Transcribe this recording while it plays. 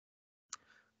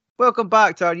Welcome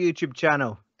back to our YouTube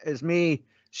channel. It's me,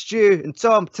 Stu, and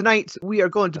Tom. Tonight we are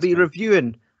going to be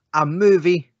reviewing a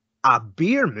movie, a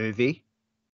beer movie,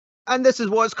 and this is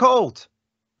what it's called.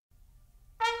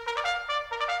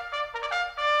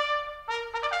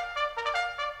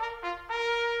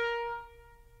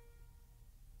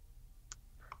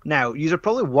 Now, you're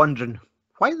probably wondering,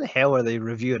 why the hell are they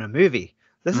reviewing a movie?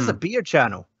 This is a beer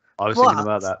channel. I was thinking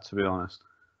about that, to be honest.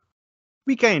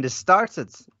 We kind of started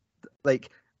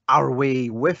like our way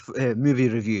with movie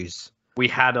reviews. We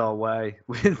had our way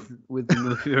with the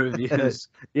movie reviews.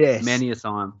 Yes, many a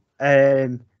time.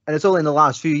 And it's only in the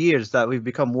last few years that we've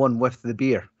become one with the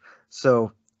beer.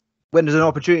 So when there's an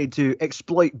opportunity to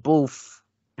exploit both,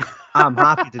 I'm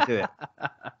happy to do it.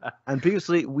 And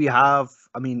previously we have,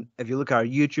 I mean, if you look at our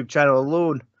YouTube channel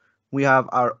alone, we have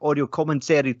our audio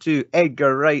commentary to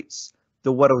Edgar Wright's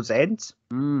The World's End.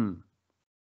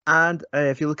 And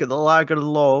if you look at the Lager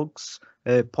Logs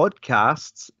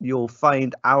podcasts, you'll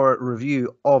find our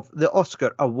review of the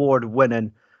Oscar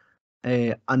award-winning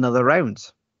Another Round.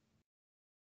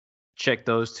 Check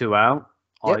those two out.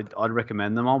 Yep. I'd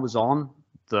recommend them. I was on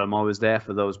them. I was there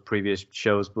for those previous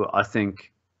shows, but I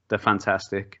think they're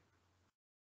fantastic.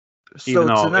 Even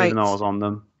though I was on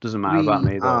them, doesn't matter about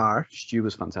me though. Stu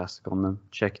was fantastic on them.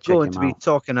 Check him out. Going to be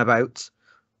talking about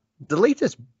the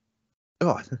latest.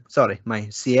 Oh, sorry, my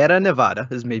Sierra Nevada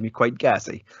has made me quite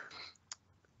gassy.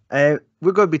 We're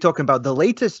going to be talking about the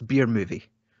latest beer movie,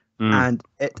 and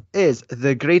it is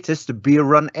The Greatest Beer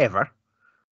Run Ever.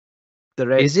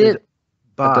 Directed is it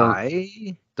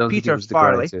by don't Peter think it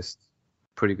Farrelly. The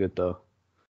pretty good though.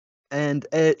 And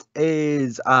it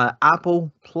is an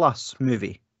Apple Plus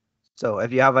movie. So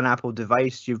if you have an Apple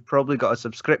device, you've probably got a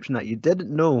subscription that you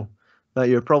didn't know that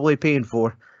you're probably paying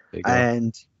for,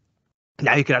 and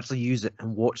now you can actually use it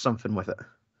and watch something with it.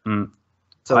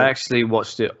 So I actually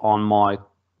watched it on my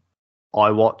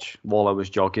iWatch while I was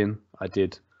jogging. I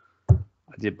did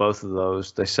both of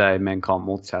those. They say men can't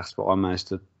multitask, but I managed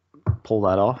to pull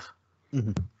that off.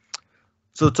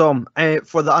 So Tom,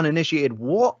 for the uninitiated,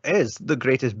 what is The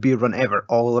Greatest Beer Run Ever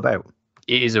all about?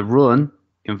 It is a run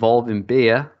involving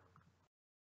beer.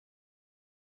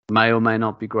 May or may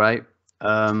not be great.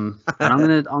 And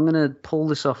I'm gonna pull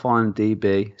this off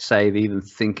IMDb. Save even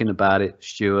thinking about it,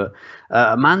 Stuart.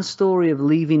 A man's story of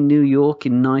leaving New York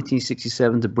in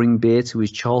 1967 to bring beer to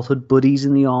his childhood buddies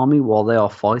in the army while they are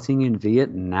fighting in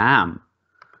Vietnam.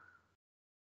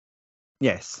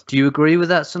 Yes. Do you agree with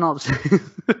that synopsis?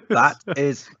 That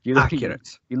is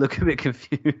accurate. You look a bit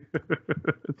confused.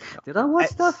 Did I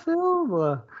watch that film?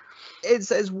 Or?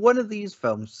 It's one of these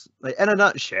films. Like, in a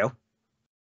nutshell,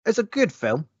 it's a good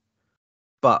film.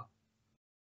 But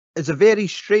it's a very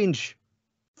strange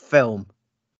film.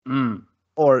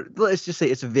 Or let's just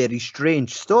say it's a very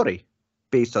strange story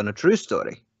based on a true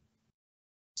story.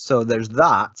 So there's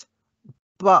that.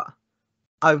 But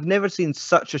I've never seen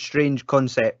such a strange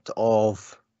concept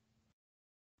of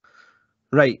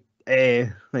like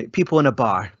people in a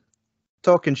bar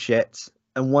talking shit,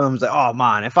 and one of them's like, "Oh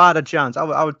man, if I had a chance,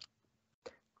 I would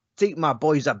take my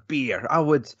boys a beer. I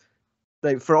would,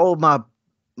 like, for all my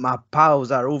pals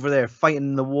that are over there fighting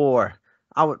in the war,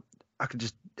 I could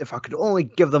just, if I could only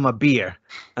give them a beer."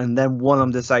 And then one of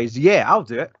them decides, "Yeah, I'll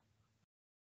do it."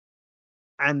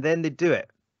 And then they do it.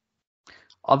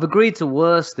 I've agreed to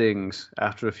worse things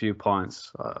after a few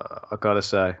pints, I gotta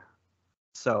say.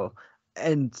 So,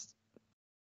 and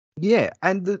yeah,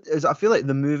 and I feel like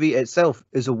the movie itself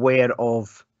is aware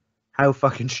of how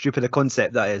fucking stupid a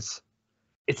concept that is.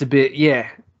 It's a bit,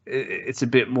 it's a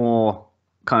bit more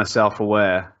kind of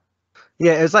self-aware.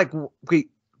 Yeah, it's like,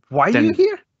 wait, why are you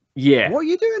here? Yeah. What are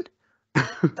you doing?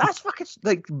 That's fucking,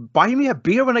 like, buy me a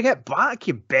beer when I get back,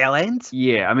 you bellend.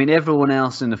 Yeah, I mean, everyone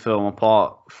else in the film,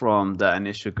 apart from that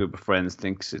initial group of friends,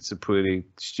 thinks it's a pretty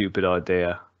stupid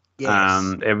idea.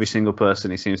 Yes. Every single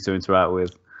person he seems to interact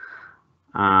with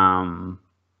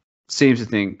seems to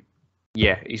think,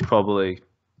 yeah, he's probably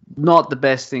not the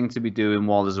best thing to be doing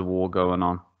while there's a war going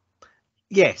on.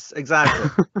 Yes, exactly.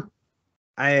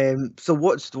 So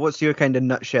what's your kind of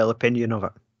nutshell opinion of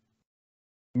it?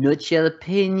 Nutshell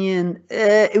opinion,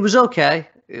 it was okay.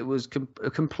 It was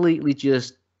completely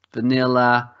just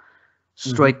vanilla,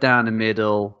 straight down the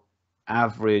middle,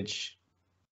 average,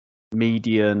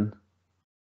 median.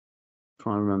 I'm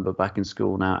trying to remember back in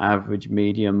school now. Average,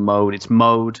 medium, mode. It's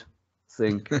mode, I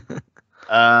think.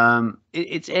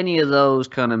 It's any of those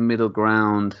kind of middle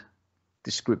ground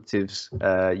descriptives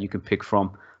you can pick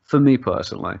from. For me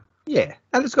personally. Yeah,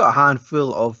 and it's got a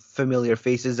handful of familiar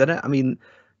faces in it. I mean,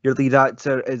 your lead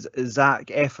actor is Zac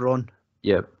Efron.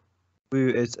 Yep. Who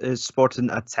is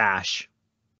sporting a tash.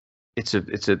 It's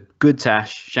a good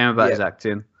tash. Shame about his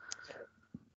acting.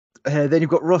 Then you've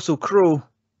got Russell Crowe,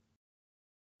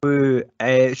 who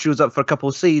shows up for a couple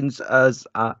of scenes as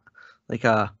a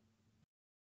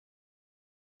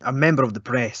member of the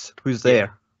press who's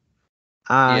there,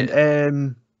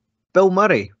 and Bill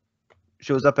Murray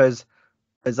shows up as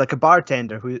like a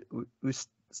bartender who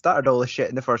started all this shit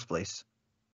in the first place.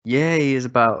 Yeah, he is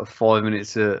about 5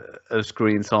 minutes of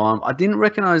screen time. I didn't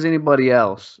recognize anybody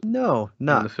else. No, in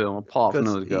the film apart from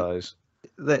those guys.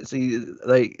 Let's see,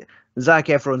 like Zac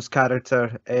Efron's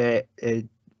character,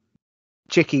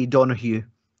 Chicky Donahue,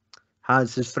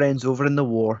 has his friends over in the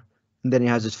war, and then he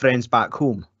has his friends back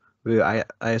home, who I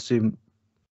assume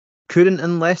couldn't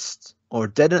enlist or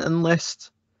didn't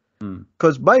enlist.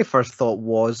 Because my first thought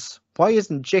was, why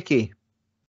isn't Chicky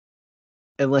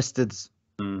enlisted?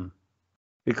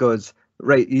 Because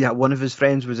one of his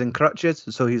friends was in crutches,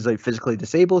 so he's like physically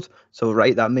disabled. So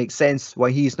that makes sense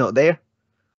why he's not there.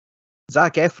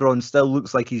 Zac Efron still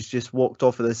looks like he's just walked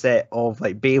off of the set of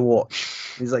like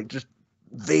Baywatch. He's like just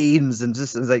veins and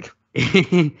just like.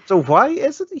 So why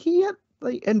isn't he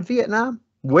in Vietnam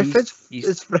with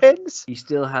his friends? He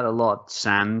still had a lot of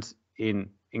sand in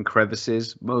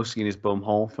crevices, mostly in his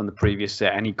bumhole from the previous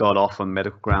set, and he got off on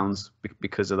medical grounds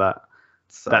because of that.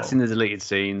 So, that's in the deleted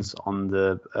scenes on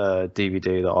the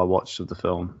DVD that I watched of the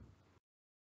film.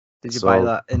 Did you buy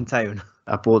that in town?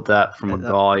 I bought that from a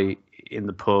guy in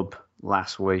the pub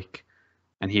last week,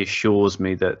 and he assures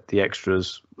me that the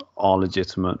extras are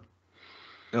legitimate.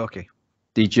 Okay.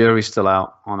 The jury's still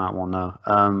out on that one though.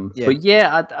 But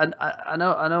yeah, I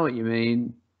know what you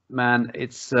mean, man.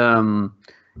 It's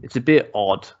a bit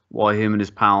odd why him and his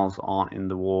pals aren't in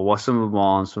the war. Why some of them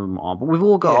are and some of them aren't. But we've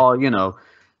all got our,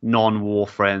 non-war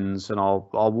friends and our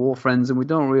war friends, and we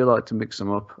don't really like to mix them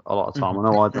up a lot of time. I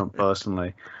know I don't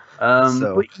personally.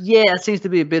 But yeah, it seems to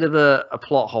be a bit of a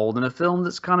plot hole in a film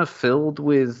that's kind of filled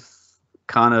with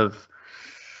kind of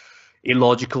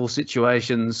illogical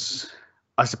situations,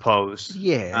 I suppose.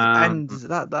 Yeah, and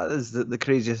that is the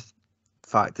craziest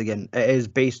fact. Again, it is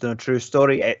based on a true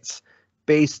story. It's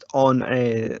based on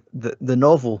the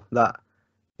novel that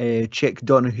Chick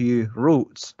Donahue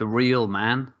wrote. The Real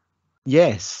Man.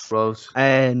 Yes. Wrote.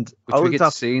 And which we get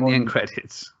to see in the end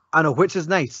credits. I know, which is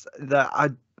nice. That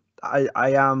I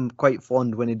am quite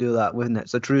fond when they do that, when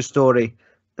it's a true story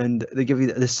and they give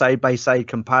you the side-by-side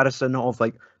comparison of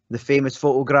like the famous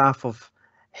photograph of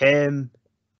him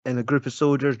and a group of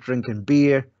soldiers drinking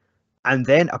beer, and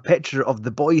then a picture of the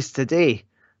boys today.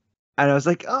 And I was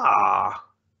like,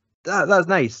 that's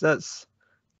nice. That's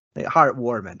like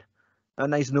heartwarming. A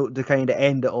nice note to kind of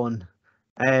end it on.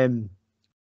 And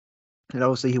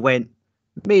obviously he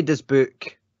made this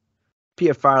book.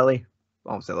 Peter Farrelly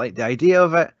obviously liked the idea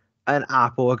of it, and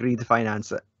Apple agreed to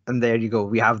finance it. And there you go.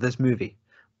 We have this movie.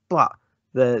 But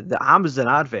the Amazon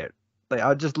advert, like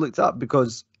I just looked up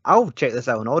because I'll check this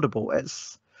out on Audible.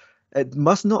 It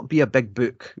must not be a big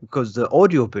book because the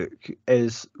audiobook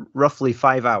is roughly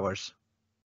 5 hours.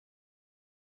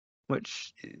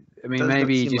 Which, I mean,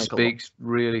 maybe he just speaks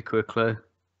really quickly.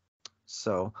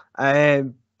 So,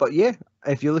 but yeah,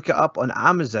 if you look it up on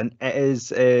Amazon, it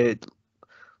is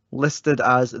listed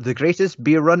as the greatest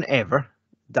beer run ever,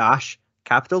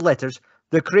 capital letters,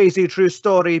 the crazy true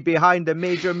story behind the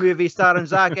major movie starring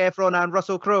Zac Efron and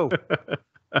Russell Crowe.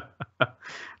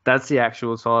 That's the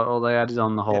actual title. They added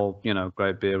on the whole,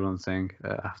 great beer run thing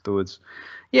afterwards.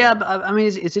 Yeah, but I mean,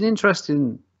 it's an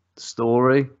interesting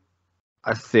story,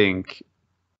 I think.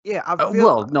 Yeah.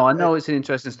 I know it's an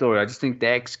interesting story. I just think the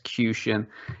execution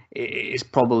is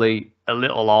probably a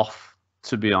little off,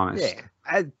 to be honest.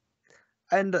 Yeah.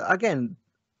 And again,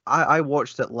 I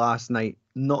watched it last night,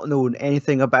 not knowing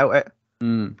anything about it.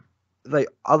 Like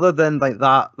other than like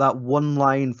that one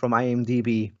line from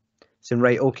IMDb saying,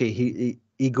 right, okay,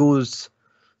 he goes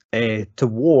to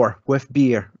war with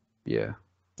beer. Yeah.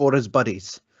 For his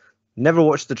buddies. Never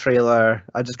watched the trailer.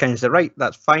 I just kind of said, right,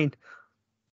 that's fine.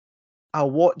 I'll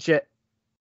watch it.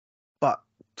 But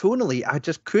tonally, I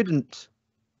just couldn't.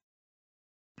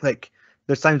 Like,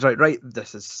 there's times right,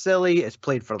 this is silly. It's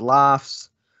played for laughs.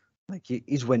 Like,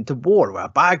 he's went to war with a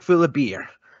bag full of beer.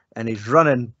 And he's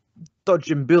running,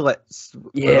 dodging bullets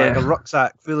with like a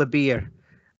rucksack full of beer.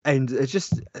 And it's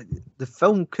just, the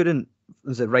film couldn't,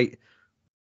 right,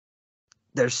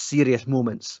 there's serious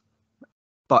moments.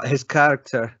 But his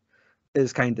character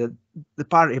is kind of the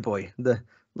party boy, the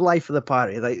life of the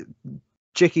party. Like,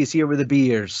 Chicky's here with the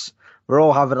beers. We're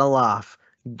all having a laugh,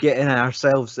 getting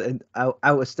ourselves out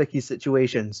of sticky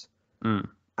situations.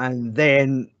 And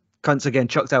then cunts again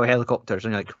chucked out of helicopters.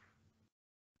 And you're like,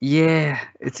 Yeah,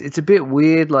 it's a bit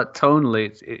weird, like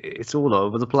tonally, it's all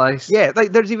over the place. Yeah,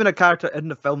 like there's even a character in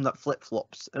the film that flip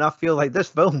flops, and I feel like this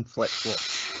film flip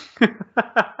flops.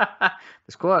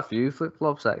 There's quite a few flip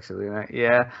flops actually, right?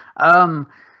 Yeah.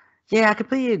 Yeah, I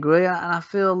completely agree, and I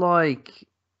feel like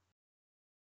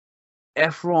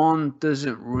Efron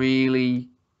doesn't really.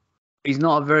 He's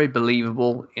not very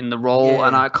believable in the role,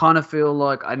 and Yeah, I kind of feel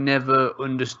like I never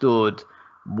understood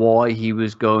why he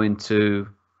was going to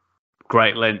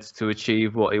great lengths to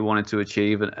achieve what he wanted to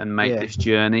achieve and make yeah, this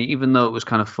journey, even though it was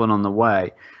kind of fun on the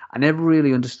way. I never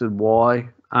really understood why.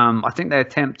 I think they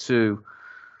attempt to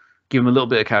give him a little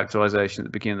bit of characterization at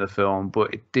the beginning of the film,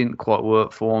 but it didn't quite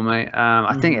work for me.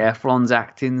 I think Efron's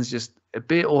acting's just a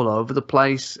bit all over the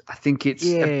place. I think it's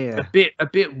yeah, a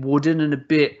bit wooden and a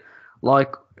bit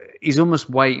like he's almost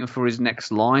waiting for his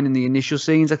next line in the initial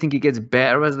scenes. I think it gets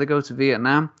better as they go to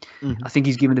Vietnam. I think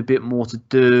he's given a bit more to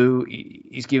do.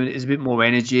 He's given a bit more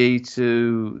energy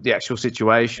to the actual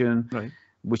situation, right.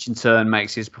 which in turn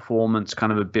makes his performance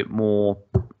kind of a bit more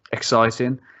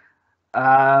exciting.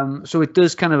 So it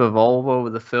does kind of evolve over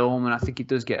the film, and I think it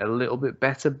does get a little bit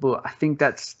better. But I think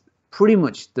that's pretty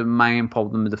much the main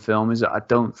problem with the film, is that I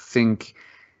don't think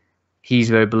he's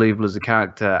very believable as a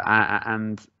character,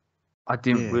 and I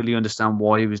didn't Yeah. really understand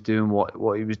why he was doing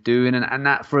what he was doing, and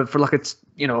that for like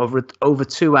over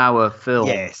 2 hour film,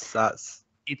 Yes, that's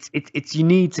it's you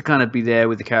need to kind of be there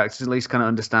with the characters, at least kind of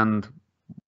understand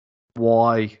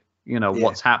why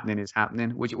what's happening is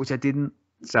happening, which I didn't.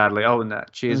 Sadly. Oh, and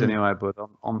cheers anyway, bud.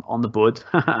 On the bud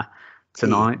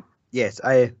tonight. yes.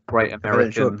 I Great if I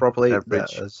didn't show it American properly, that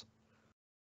beverage. is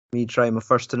me trying my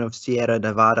first tin of Sierra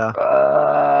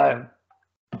Nevada.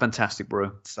 Fantastic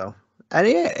brew. So, and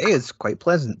yeah, it is quite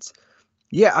pleasant.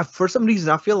 Yeah, for some reason,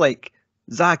 I feel like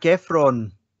Zac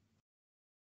Efron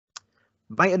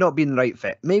might have not been the right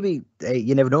fit. Maybe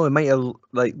you never know. It might have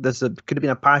could have been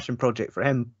a passion project for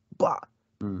him. But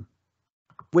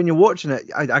when you're watching it,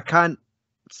 I can't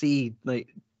see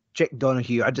like Chick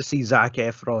Donahue. I just see Zac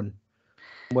Efron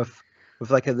with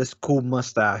like this cool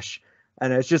mustache,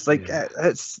 and it's just like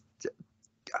it's.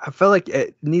 I feel like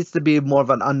it needs to be more of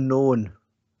an unknown.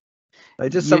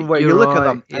 Like just somewhere you look at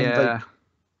them and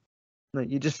like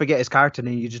you just forget his character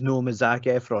name. You just know him as Zac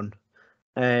Efron.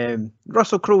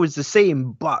 Russell Crowe is the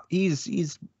same, but he's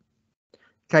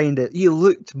he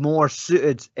looked more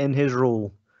suited in his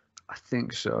role. I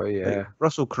think so, yeah. Like,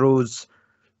 Russell Crowe's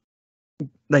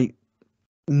like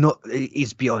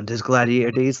he's beyond his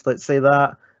gladiator days, let's say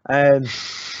that.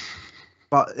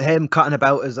 But him cutting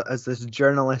about as this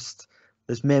journalist,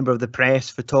 this member of the press,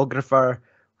 photographer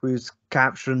who's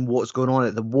capturing what's going on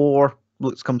at the war,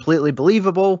 looks completely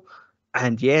believable.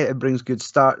 And yeah, it brings good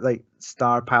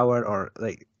star power or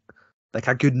like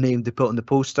a good name to put on the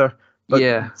poster. But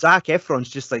Zac Efron's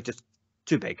just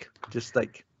too big. Just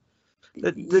like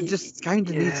there just kind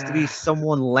of needs to be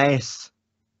someone less.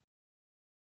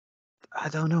 I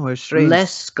don't know. It's strange.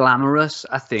 Less glamorous,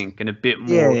 I think, and a bit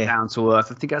more down to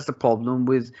earth. I think that's the problem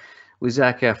with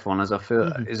Zac Efron. As I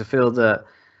feel that,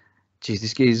 geez,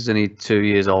 this geezer's only 2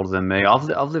 years older than me. I've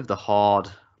lived a hard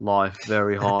life,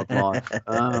 very hard life.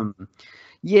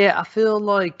 Yeah, I feel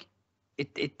like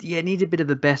it needs a bit of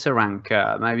a better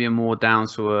anchor, maybe a more down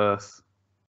to earth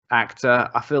actor.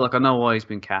 I feel like I know why he's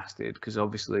been casted, because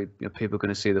obviously people are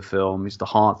going to see the film. He's the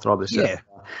heartthrob.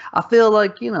 I feel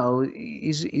like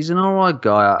he's an alright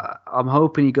guy. I'm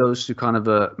hoping he goes through kind of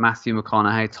a Matthew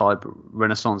McConaughey type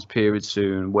Renaissance period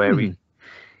soon, where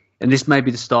and this may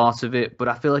be the start of it, but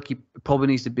I feel like he probably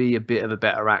needs to be a bit of a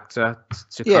better actor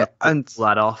to kind of pull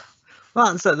that off.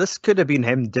 Well, so this could have been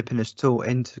him dipping his toe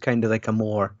into kind of like a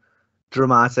more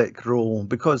dramatic role,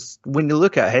 because when you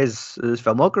look at his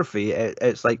filmography,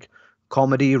 it's like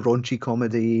comedy, raunchy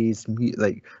comedies,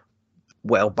 like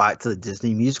back to the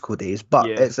Disney musical days, but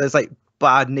it's like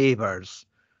Bad Neighbors,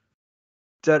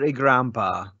 Dirty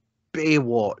Grandpa,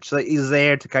 Baywatch. Like he's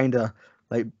there to kind of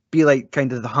like be like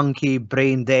kind of the hunky,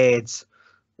 brain dead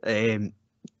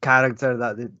character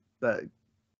that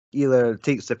either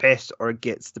takes the piss or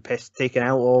gets the piss taken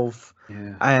out of.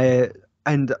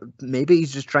 And maybe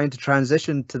he's just trying to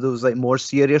transition to those like more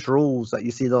serious roles that you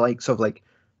see the likes of like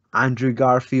Andrew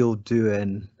Garfield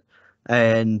doing,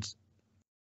 and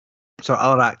sort of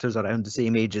other actors around the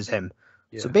same age as him.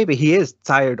 So maybe he is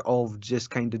tired of just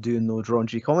kind of doing those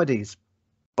raunchy comedies.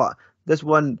 But this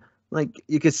one, like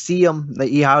you could see him, like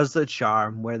he has the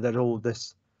charm where they're all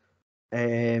this.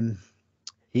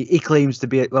 He claims to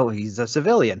be he's a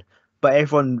civilian, but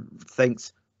everyone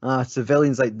thinks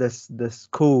civilians like this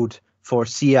code for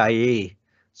CIA.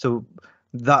 So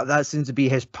that seems to be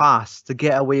his pass to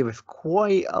get away with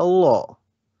quite a lot.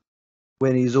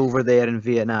 when he's over there in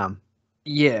Vietnam.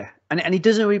 Yeah, and he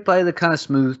doesn't really play the kind of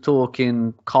smooth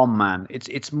talking con man.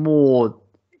 It's more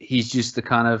he's just the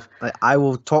kind of Like, I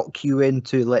will talk you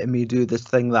into letting me do this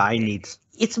thing that I need.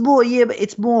 It's more, but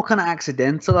it's more kind of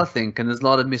accidental, I think, and there's a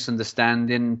lot of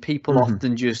misunderstanding. People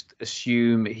often just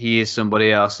assume he is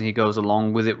somebody else, and he goes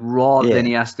along with it rather than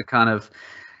he has to kind of,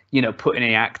 put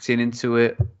any acting into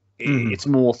it. It's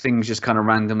more things just kind of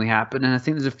randomly happen, and I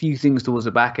think there's a few things towards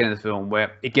the back end of the film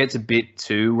where it gets a bit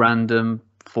too random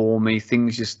for me.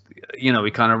 Things just, he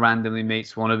kind of randomly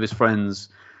meets one of his friends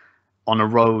on a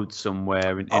road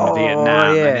somewhere in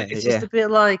Vietnam. Yeah, and it's just a bit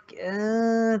like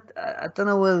I don't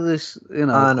know whether this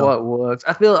quite works.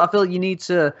 I feel you need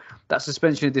that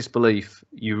suspension of disbelief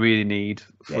you really need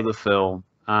for the film.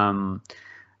 And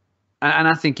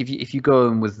I think if you go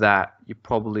in with that,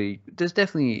 there's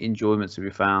definitely enjoyment to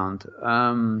be found,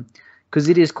 because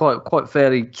it is quite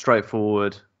fairly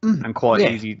straightforward and quite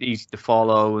easy to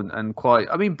follow and quite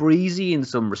breezy in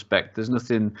some respect. There's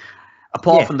nothing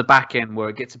apart from the back end where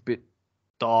it gets a bit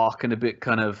dark and a bit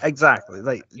kind of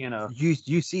like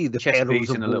you see the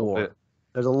perils of war.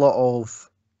 There's a lot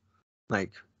of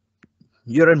like,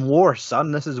 you're in war,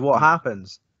 son. This is what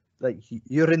happens. Like,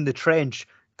 you're in the trench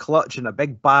clutching a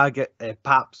big bag at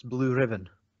Pabst Blue Ribbon.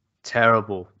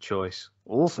 Terrible choice.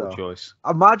 Awful choice.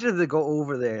 Imagine they go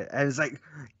over there and it's like,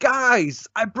 guys,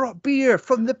 I brought beer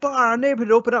from the bar. Our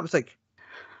neighborhood opened up. It's like,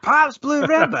 Pabst Blue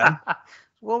Ribbon.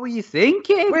 What were you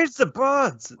thinking? Where's the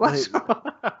buds? What's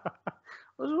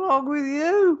wrong with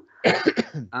you?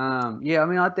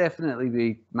 I'd definitely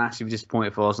be massively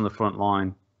disappointed if I was on the front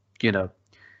line,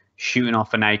 shooting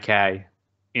off an AK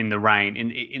in the rain,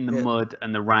 in the mud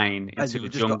and the rain into a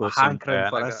jungle somewhere.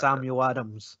 For a Samuel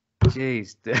Adams.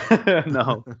 Jeez,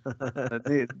 no,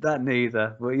 that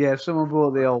neither. But yeah, if someone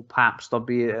brought the old Pabst, I'd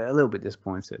be a little bit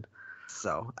disappointed.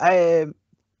 So,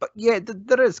 but yeah,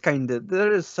 there is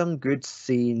some good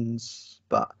scenes,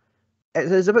 but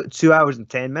it's about 2 hours and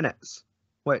 10 minutes,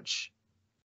 which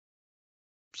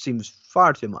seems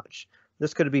far too much.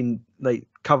 This could have been like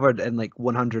covered in like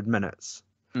 100 minutes.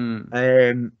 But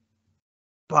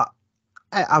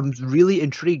I'm really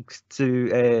intrigued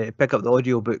to pick up the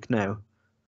audiobook now.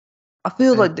 I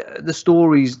feel like the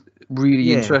story's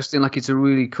really interesting. Like, it's a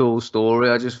really cool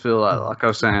story. I just feel like I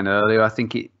was saying earlier, I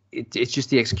think it's just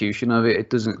the execution of it.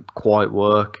 It doesn't quite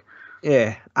work.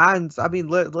 Yeah, and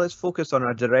let's focus on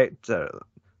our director,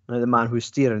 the man who's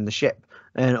steering the ship.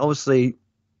 And obviously,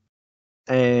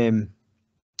 Peter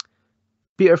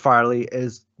Farrelly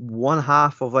is one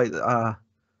half of like a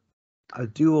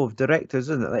duo of directors,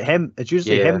 isn't it? Like him, it's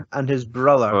usually him and his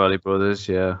brother. Farrelly brothers,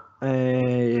 yeah.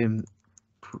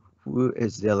 Who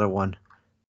is the other one?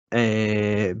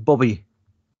 Bobby.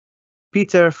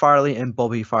 Peter Farrelly and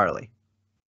Bobby Farrelly.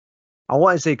 I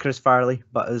want to say Chris Farley,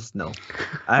 but it's no.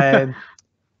 And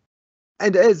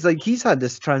it's like he's had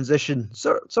this transition,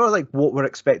 sort of like what we're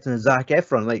expecting of Zac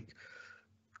Efron. Like,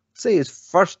 say his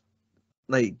first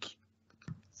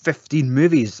 15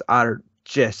 movies are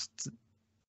just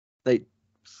like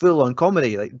full on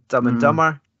comedy, like Dumb and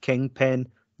Dumber, Kingpin.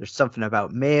 There's Something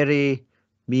About Mary,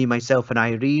 Me, Myself, and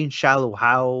Irene, Shallow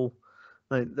Hal.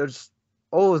 Like, there's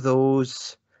all of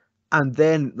those. And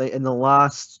then, like, in the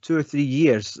last 2 or 3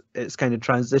 years, it's kind of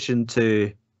transitioned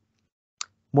to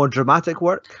more dramatic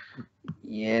work.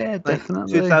 Yeah,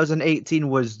 definitely. 2018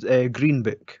 was Green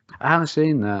Book. I haven't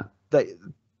seen that. Like,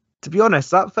 to be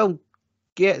honest, that film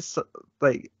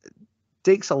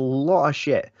takes a lot of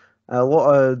shit. A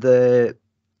lot of the...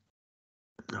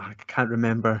 I can't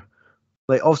remember.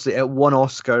 Like, obviously, it won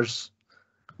Oscars.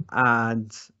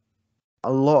 And there's a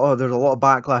lot of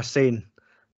backlash saying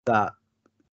that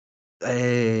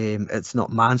it's not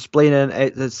mansplaining.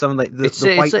 It's something like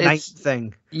the White Knight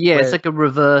thing. Yeah, it's like a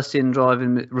reverse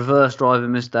driving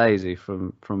Miss Daisy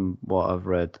from what I've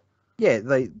read. Yeah,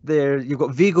 like you've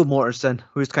got Viggo Mortensen,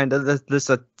 who's kind of this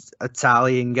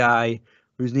Italian guy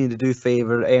who's needing to do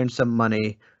favor, earn some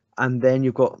money, and then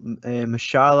you've got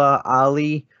Mashallah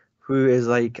Ali, who is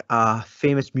like a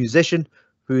famous musician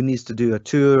who needs to do a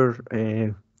tour,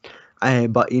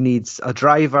 but he needs a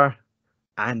driver,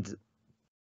 and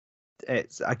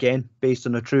it's again based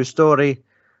on a true story.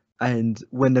 And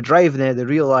when they're driving there, they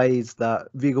realize that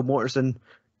Viggo Mortensen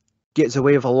gets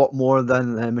away with a lot more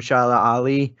than Mashallah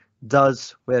Ali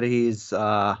does, where he's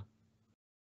a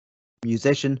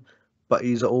musician, but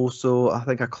he's also, I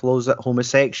think, a closet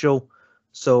homosexual.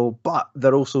 So, but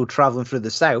they're also traveling through the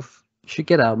South. Should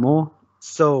get out more.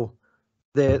 So,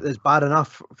 it's bad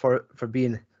enough for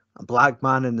being a black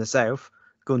man in the South,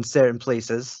 going certain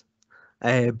places.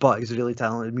 But he's a really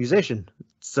talented musician.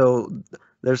 So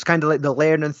there's kind of like the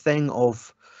learning thing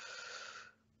of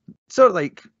sort of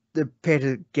like the pair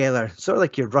together, sort of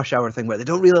like your Rush Hour thing, where they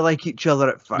don't really like each other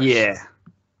at first. Yeah.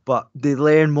 But they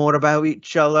learn more about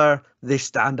each other. They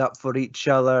stand up for each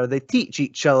other. They teach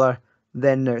each other.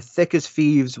 Then they're thick as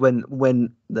thieves when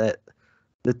the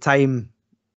time,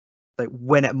 like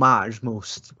when it matters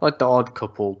most. Like the Odd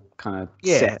Couple kind of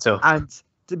setup. And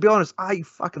to be honest, I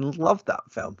fucking loved that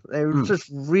film. It was just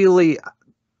really,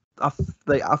 I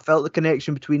felt the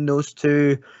connection between those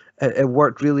two. It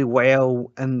worked really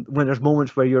well. And when there's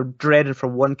moments where you're dreading for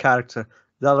one character,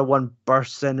 the other one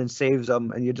bursts in and saves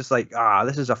them, and you're just like,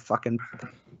 this is a fucking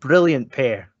brilliant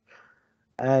pair.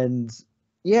 And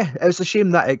yeah, it was a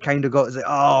shame that it kind of got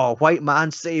like, white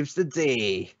man saves the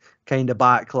day kind of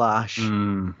backlash.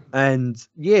 And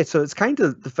yeah, so it's kind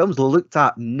of, the film's looked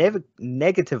at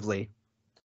negatively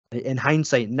in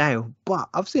hindsight now, but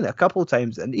I've seen it a couple of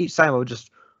times, and each time I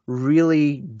just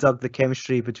really dug the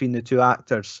chemistry between the two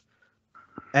actors.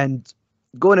 And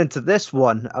going into this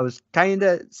one, I was kind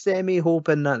of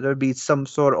hoping that there'd be some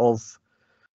sort of,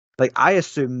 like, I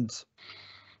assumed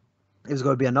it was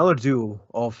going to be another duo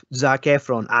of Zac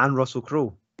Efron and Russell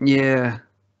Crowe. Yeah.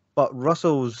 But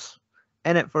Russell's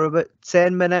in it for about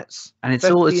 10 minutes, and it's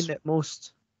 15 at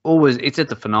most. Always, it's at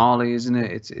the finale, isn't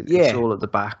it? It's all at the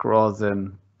back rather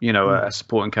than, a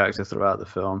supporting character throughout the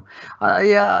film.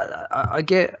 I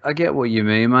get what you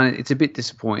mean, man. It's a bit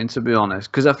disappointing, to be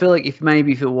honest, because I feel like if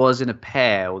it was in a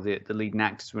pair, or the leading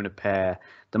actors were in a pair,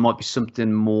 there might be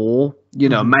something more.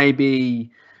 Maybe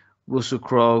Russell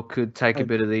Crowe could take a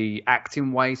bit of the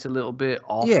acting weight a little bit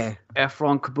off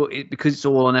Efron, but because it's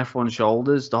all on Efron's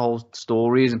shoulders, the whole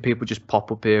story is, and people just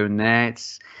pop up here and there.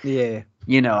 It's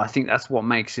I think that's what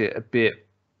makes it a bit,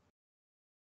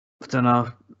 I don't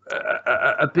know,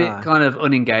 a bit kind of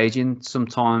unengaging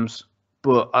sometimes.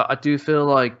 But I do feel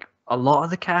like a lot of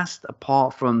the cast,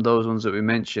 apart from those ones that we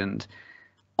mentioned,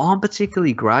 aren't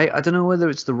particularly great. I don't know whether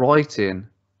it's the writing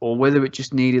or whether it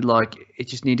just needed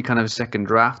kind of a second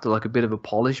draft or like a bit of a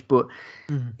polish. But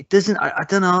it doesn't. I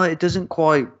don't know. It doesn't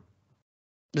quite.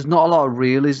 There's not a lot of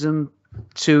realism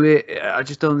to it. I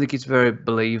just don't think it's very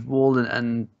believable,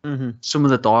 and some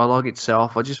of the dialogue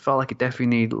itself, I just felt like it definitely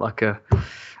needed like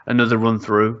another run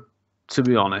through, to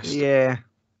be honest. Yeah,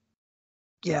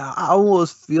 I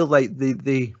almost feel like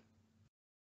they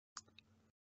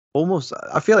almost.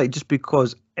 I feel like just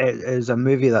because it is a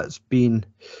movie that's been,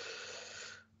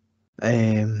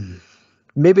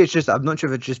 maybe it's just, I'm not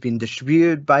sure if it's just been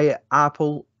distributed by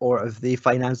Apple or if they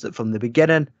financed it from the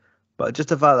beginning, but just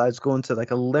the fact that it's going to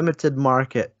like a limited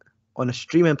market on a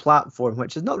streaming platform,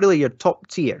 which is not really your top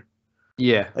tier.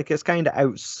 Yeah, like it's kind of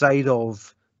outside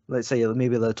of, let's say,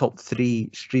 maybe the top 3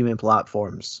 streaming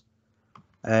platforms.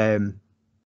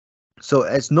 So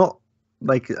it's not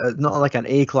like an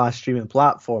A-class streaming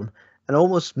platform, and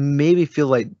almost maybe feel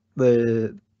like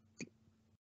the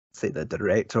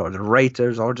director or the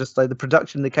writers or just like the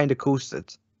production, they kind of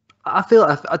coasted. I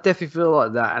definitely feel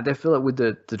like that. I definitely feel like with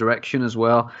the direction as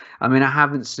well. I mean, I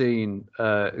haven't seen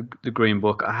the Green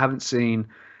Book. I haven't seen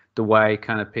the way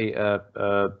kind of Peter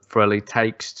Farrelly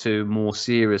takes to more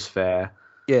serious fare.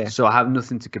 Yeah. So I have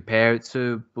nothing to compare it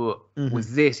to. But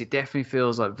with this, it definitely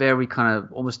feels like very kind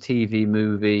of almost TV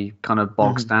movie, kind of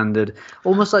bog standard,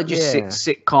 almost like just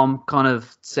sitcom kind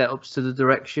of setups to the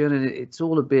direction. And it's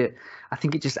all a bit, I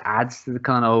think it just adds to the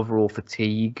kind of overall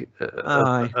fatigue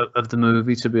of the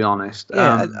movie, to be honest.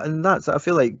 Yeah, and that's, I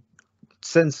feel like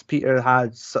since Peter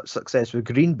had such success with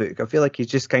Green Book, I feel like he's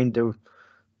just kind of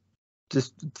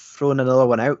just thrown another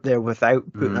one out there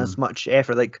without putting as much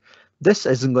effort. Like, this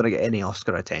isn't going to get any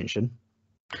Oscar attention,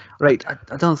 right?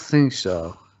 I don't think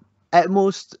so. At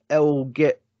most, it will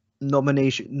get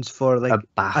nominations for like a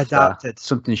BAFTA, adapted,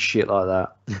 something shit like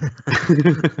that.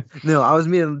 No, I was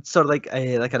meaning sort of like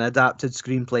an adapted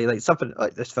screenplay, like something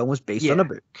like this film was based on a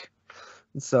book.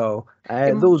 So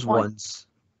those ones,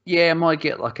 it might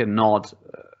get like a nod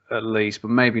at least,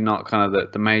 but maybe not kind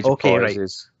of the major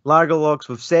prizes. Right. Largo Logs,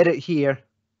 we've said it here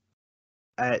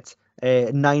at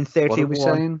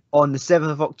 9:31 on the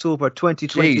 7th of October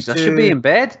 2022. Jeez, I should be in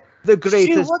bed. The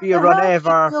greatest beer run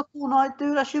ever. Up all night,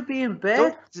 dude. I should be in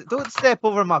bed. Don't step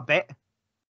over my bit.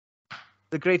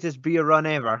 The greatest beer run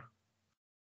ever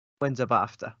wins a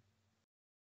BAFTA.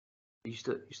 You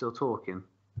still talking?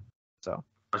 So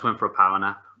I just went for a power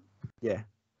nap. Yeah,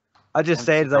 I just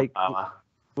said like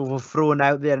we're thrown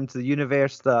out there into the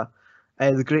universe that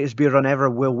the greatest beer run ever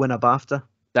will win a BAFTA.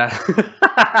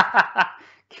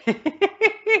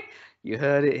 You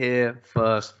heard it here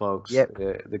first, folks. Yep.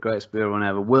 The greatest beer run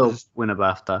ever will win a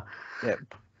BAFTA. Yep.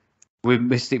 We've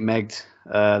Mystic Megged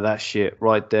that shit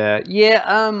right there. Yeah,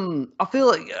 I feel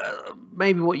like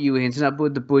maybe what you were hinting at,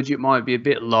 but the budget might be a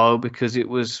bit low because it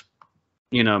was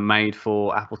made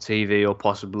for Apple TV or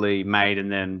possibly made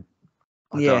and then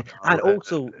and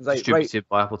also distributed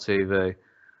by Apple TV.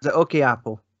 Okay,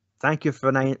 Apple, thank you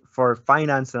for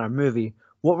financing our movie.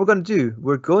 What we're going to do,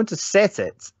 we're going to set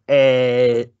it.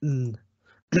 When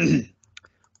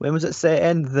was it set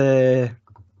in? The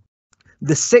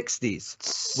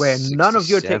 60s, where none of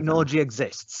your technology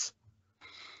exists.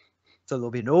 So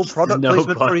there'll be no product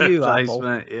placement for you, Apple.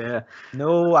 Yeah.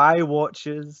 No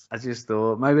iWatches. I just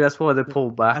thought maybe that's why they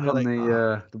pulled back on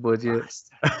the budget.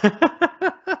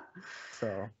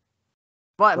 So,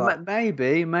 but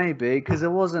maybe because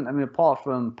there wasn't. I mean, apart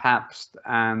from Pabst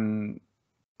and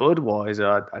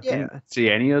Budweiser, I didn't see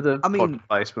any other product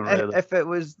placement. Really, if it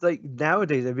was like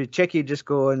nowadays, it'd be Chicky just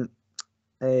going,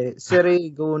 Siri,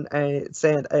 go and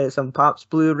send some Pabst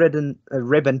Blue ribbon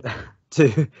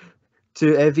to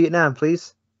Vietnam,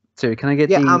 please. Siri, can I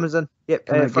get Amazon? Yep,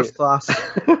 first class.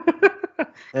 Can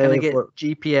I get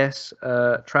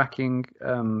GPS tracking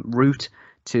route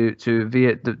to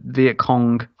the Viet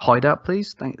Cong hideout,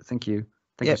 please? Thank you,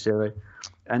 Siri.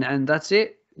 And that's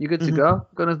it. You good to go?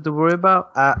 Got nothing to worry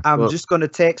about. I'm just going to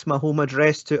text my home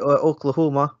address to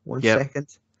Oklahoma. One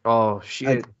second. Oh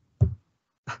shit!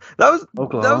 That was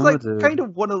like kind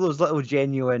of one of those little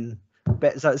genuine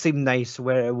bits that seemed nice,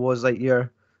 where it was like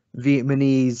your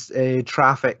Vietnamese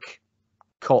traffic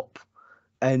cop,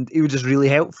 and he was just really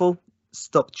helpful.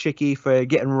 Stopped Chicky for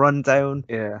getting run down.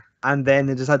 Yeah. And then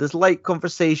they just had this light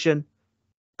conversation,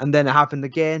 and then it happened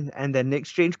again, and then they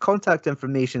exchanged contact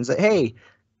information. It's like, hey,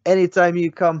 anytime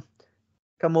you come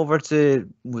over to,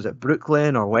 was it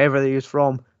Brooklyn or wherever he was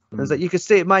from, and it's like, you could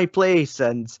stay at my place.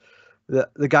 And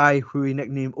the guy who he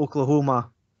nicknamed Oklahoma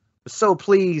was so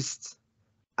pleased,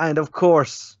 and of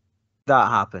course that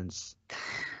happens.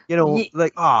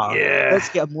 Let's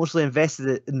get emotionally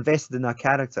invested in that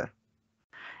character.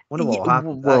 Wonder what will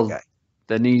happen to that guy.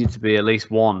 There needed to be at least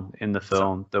one in the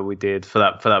film that we did for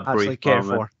that brief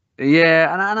moment. For.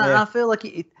 Yeah, and I feel like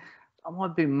I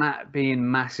might be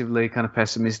being massively kind of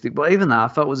pessimistic, but even that I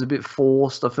felt was a bit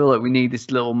forced. I feel like we need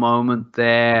this little moment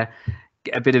there,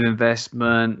 get a bit of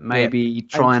investment, maybe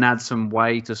try and add some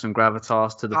weight or some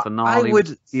gravitas to the finale.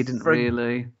 You didn't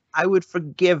really. I would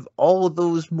forgive all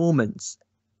those moments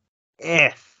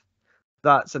if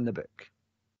that's in the book.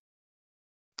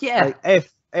 Yeah.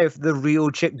 Like if the real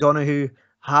Chick Donahue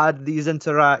had these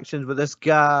interactions with this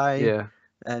guy,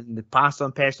 and they passed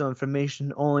on personal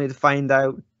information only to find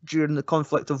out during the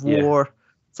conflict of war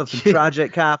something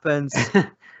tragic happens.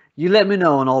 You let me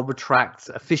know and I'll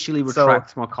officially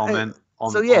retract my comment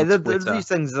on Twitter. There's these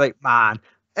things like, man,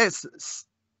 it's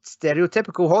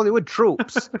stereotypical Hollywood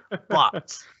tropes,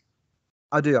 but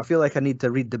I feel like I need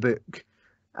to read the book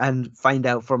and find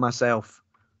out for myself.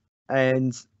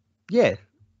 And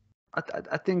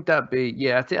I think that'd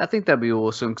be I think that'd be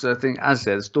awesome, because I think, as I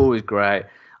said, the story's great.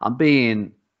 I'm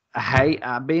being a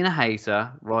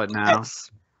hater right now.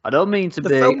 Yes. I don't mean to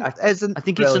be. I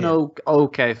think brilliant. It's an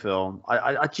okay film.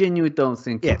 I genuinely don't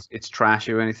think it's trash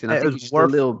or anything. I think it's just worth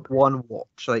a little one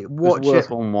watch. Like watch it.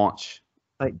 One watch.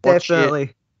 Like watch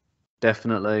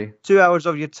definitely 2 hours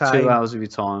of your time. 2 hours of your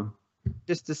time.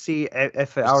 Just to see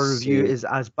if our review is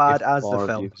as bad as the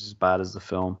film. As bad as the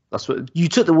film. That's what you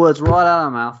took the words right out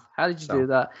of my mouth. How did you do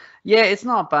that? Yeah, it's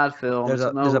not a bad film. There's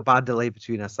a bad delay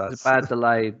between us. There's a bad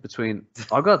delay between.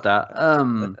 I got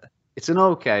that. It's an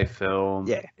okay film.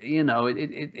 Yeah.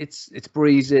 It's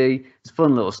breezy. It's a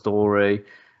fun little story.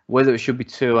 Whether it should be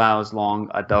 2 hours long,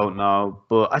 I don't know.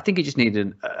 But I think it just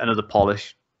needed another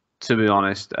polish, to be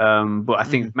honest. But I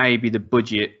think maybe the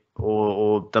budget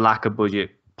or the lack of budget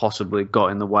possibly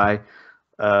got in the way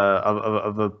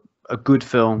of a good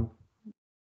film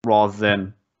rather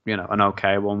than an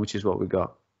okay one, which is what we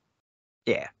got.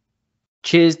 Yeah.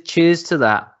 Cheers to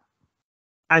that,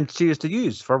 and cheers to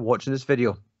you for watching this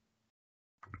video.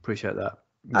 Appreciate that.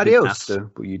 Adios.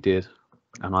 But you did,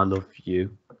 and I love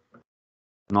you.